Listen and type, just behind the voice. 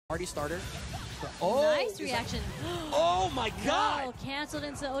Party starter. Oh, nice reaction. Oh my god! No, canceled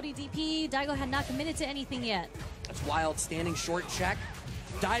into ODDP. Daigo had not committed to anything yet. That's wild. Standing short check.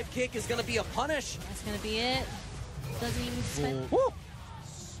 Dive kick is going to be a punish. That's going to be it. Doesn't even spend.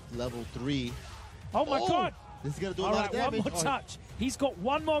 Level 3. Oh my god! This is going to do a All lot right, of damage. one more touch. He's got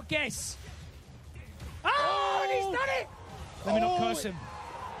one more guess. Oh, and he's done it! Let me not curse him.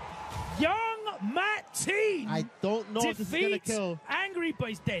 Young Matt Teen. I don't know if this is going to kill. Angry, but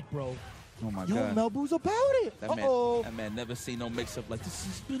he's dead, bro. Oh my Yo, god. Melbu's about it. That man never seen no mix-up like this.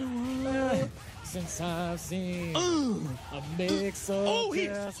 It's been a while since I've seen a mix-up.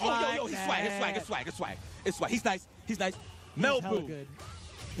 He's swag. He's nice. Melbu.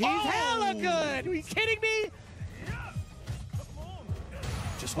 He's hella good. He's kidding me.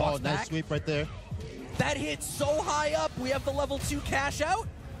 Just walks back. Nice sweep right there. That hit so high up. We have the level 2 cash out.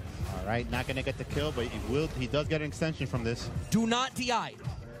 All right, not going to get the kill, but he does get an extension from this. Do not DI.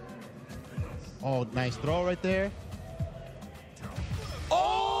 Oh, nice throw right there.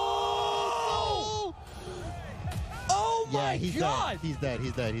 Oh! Oh my god! He's dead.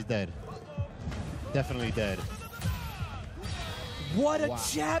 Definitely dead. What a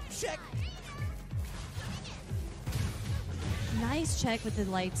jab check! Nice check with the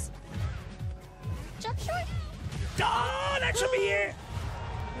lights. Jump short. Oh, that should be it.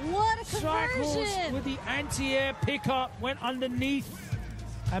 What a Cycles conversion! with the anti-air pickup, went underneath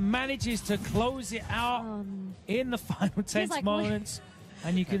and manages to close it out in the final tense moments.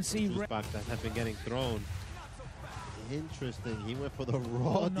 And you can see that has been getting thrown. Interesting. He went for the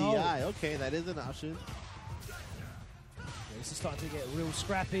raw DI. Okay, that is an option. This is starting to get real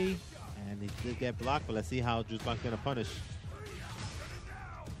scrappy. And he did get blocked, but let's see how Juicebox going to punish.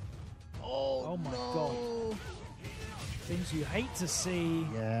 Oh my god. Things you hate to see.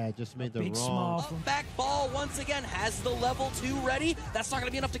 Yeah, just made the big wrong. Up back ball once again has the level 2 ready. That's not going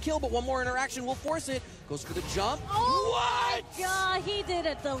to be enough to kill, but one more interaction will force it. Goes for the jump. Oh my god, he did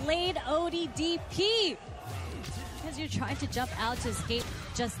a delayed ODDP. Because you're trying to jump out to escape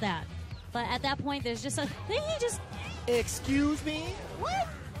just that. But at that point, there's just a thing he just... Excuse me? What?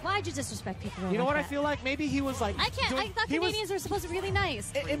 Why'd you disrespect people? You know what I feel like? Maybe he was like... I thought Canadians were supposed to be really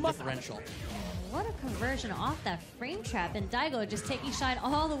nice. It must... Differential. What a conversion off that frame trap. And Daigo just taking shine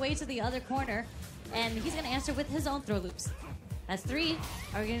all the way to the other corner. And he's going to answer with his own throw loops. That's 3.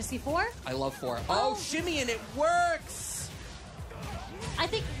 Are we going to see 4? I love 4. Oh, shimmy, and it works! I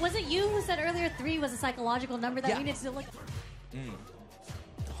think, was it you who said earlier 3 was a psychological number that we needed to look...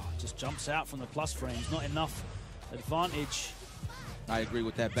 Just jumps out from the plus frames. Not enough advantage. I agree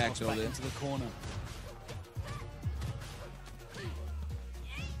with that back throw there. Into the corner.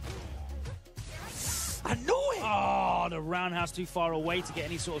 I knew it! Oh, the roundhouse too far away to get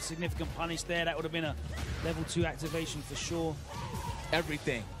any sort of significant punish there. That would have been a level 2 activation for sure.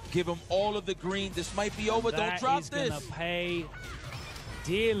 Everything. Give him all of the green. This might be over. Don't drop this. That is going to pay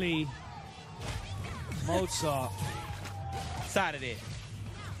dearly. Mozart. Side of it.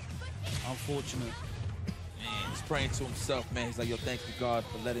 Unfortunate. Man, he's praying to himself, man. He's like, yo, thank you, God,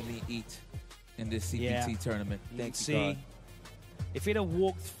 for letting me eat in this CPT tournament. Thank you, God. If it had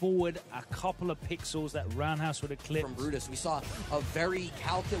walked forward a couple of pixels, that roundhouse would have clipped. From Brutus, we saw a very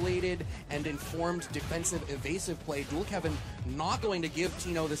calculated and informed defensive evasive play. Dual Kevin not going to give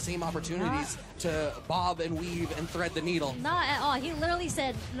Tino the same opportunities to bob and weave and thread the needle. Not at all. He literally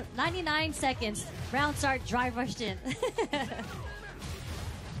said 99 seconds, round start, drive rushed in.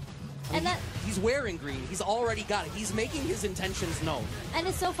 And he's wearing green. He's already got it. He's making his intentions known. And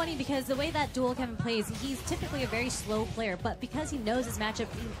it's so funny because the way that Dual Kevin plays, he's typically a very slow player, but because he knows his matchup,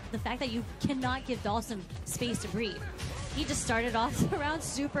 the fact that you cannot give Dawson space to breathe, he just started off the round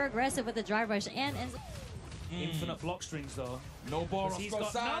super aggressive with the drive rush and infinite block strings though. No ball on he's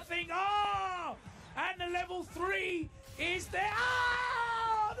got nothing. Oh! And the level 3 is there.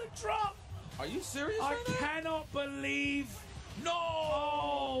 Oh! The drop. Are you serious? I cannot believe.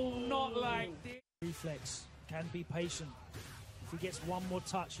 No, not like this. Reflex can be patient. If he gets one more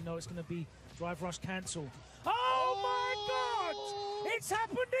touch, you know it's going to be drive rush cancel. Oh my God! It's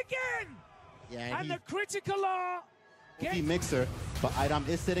happened again. Yeah, and the critical are. He mixer, but Idom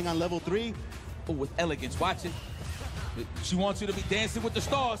is sitting on level 3. Oh, with elegance. Watch it. She wants you to be dancing with the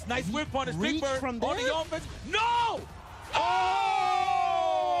stars. Nice whip punish. Big Bird on the offense. No! Oh!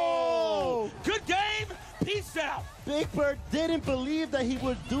 Good game. Peace out. Big Bird didn't believe that he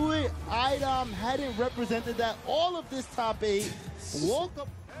would do it. Idom hadn't represented that all of this top 8. Woke up.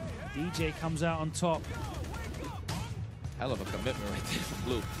 DJ comes out on top. Hell of a commitment right there from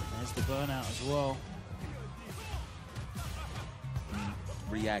Blue. There's the burnout as well.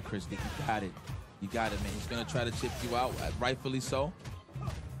 React, Christy. You got it. You got it, man. He's going to try to chip you out, rightfully so.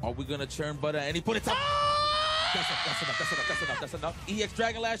 Are we gonna churn butter? And he put it top. That's enough. EX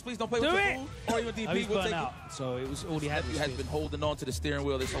Dragon Lash, please don't play with your food. Or even DP. Oh, he's we'll burnt take out. So it was all he had. He has been holding on to the steering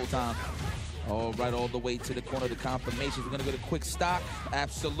wheel this whole time. All right, all the way to the corner of the confirmations. We're gonna get a quick stock.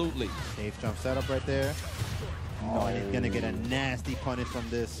 Absolutely. Safe jump setup right there. Oh, and he's gonna get a nasty punish from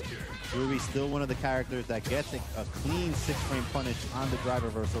this. Ruby's still one of the characters that gets a clean 6-frame punish on the drive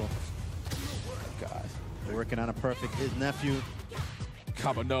reversal. God, they're working on a perfect. His nephew.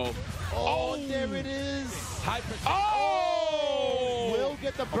 No. Oh, there it is. Will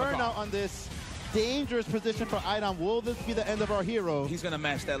get the burnout on this. Dangerous position for Idom. Will this be the end of our hero? He's gonna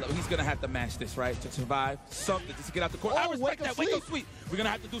match that level. He's gonna have to match this, right? To survive something, just to get out the court. I respect that. Wake up sweet. We're gonna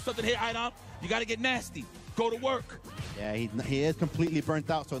have to do something here, Idom. You gotta get nasty. Go to work. Yeah, he is completely burnt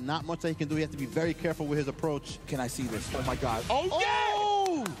out, so not much that he can do. He has to be very careful with his approach. Can I see this? Oh my God. Oh yeah!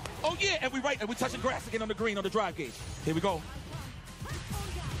 Oh, oh yeah! And we're touching grass again on the green on the drive gauge. Here we go.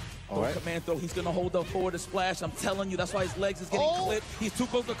 All right. Command throw. He's going to hold up forward to splash. I'm telling you, that's why his legs is getting clipped. He's too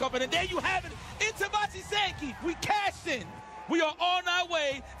close to cover. And there you have it. Into Machi Sankey. We cashed in. We are on our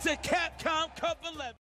way to Capcom Cup 11.